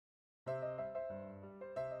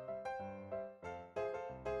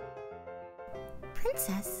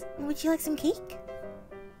Princess, would you like some cake?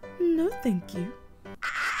 No, thank you.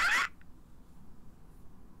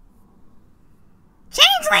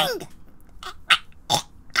 Changeling!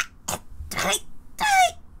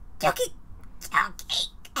 Joking. Alright,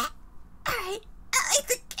 I'll eat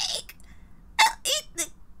the cake. I'll eat the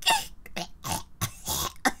cake.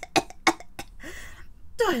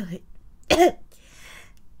 Twilight.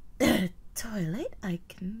 Twilight, I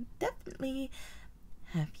can definitely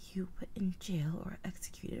have you put in jail or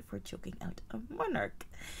executed for choking out a monarch.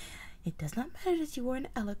 It does not matter that you are an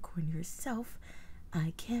alicorn yourself.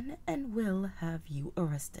 I can and will have you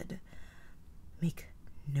arrested. Make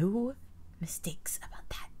no mistakes about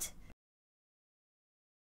that.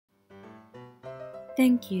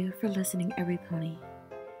 Thank you for listening, every pony.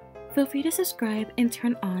 Feel free to subscribe and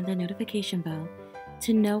turn on the notification bell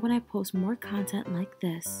to know when I post more content like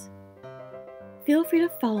this. Feel free to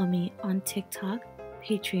follow me on TikTok,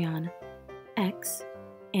 Patreon, X,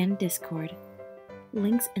 and Discord.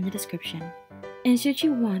 Links in the description. And should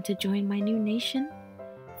you want to join my new nation,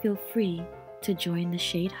 feel free to join the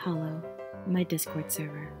Shade Hollow, my Discord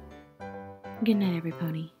server. Good night, every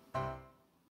pony.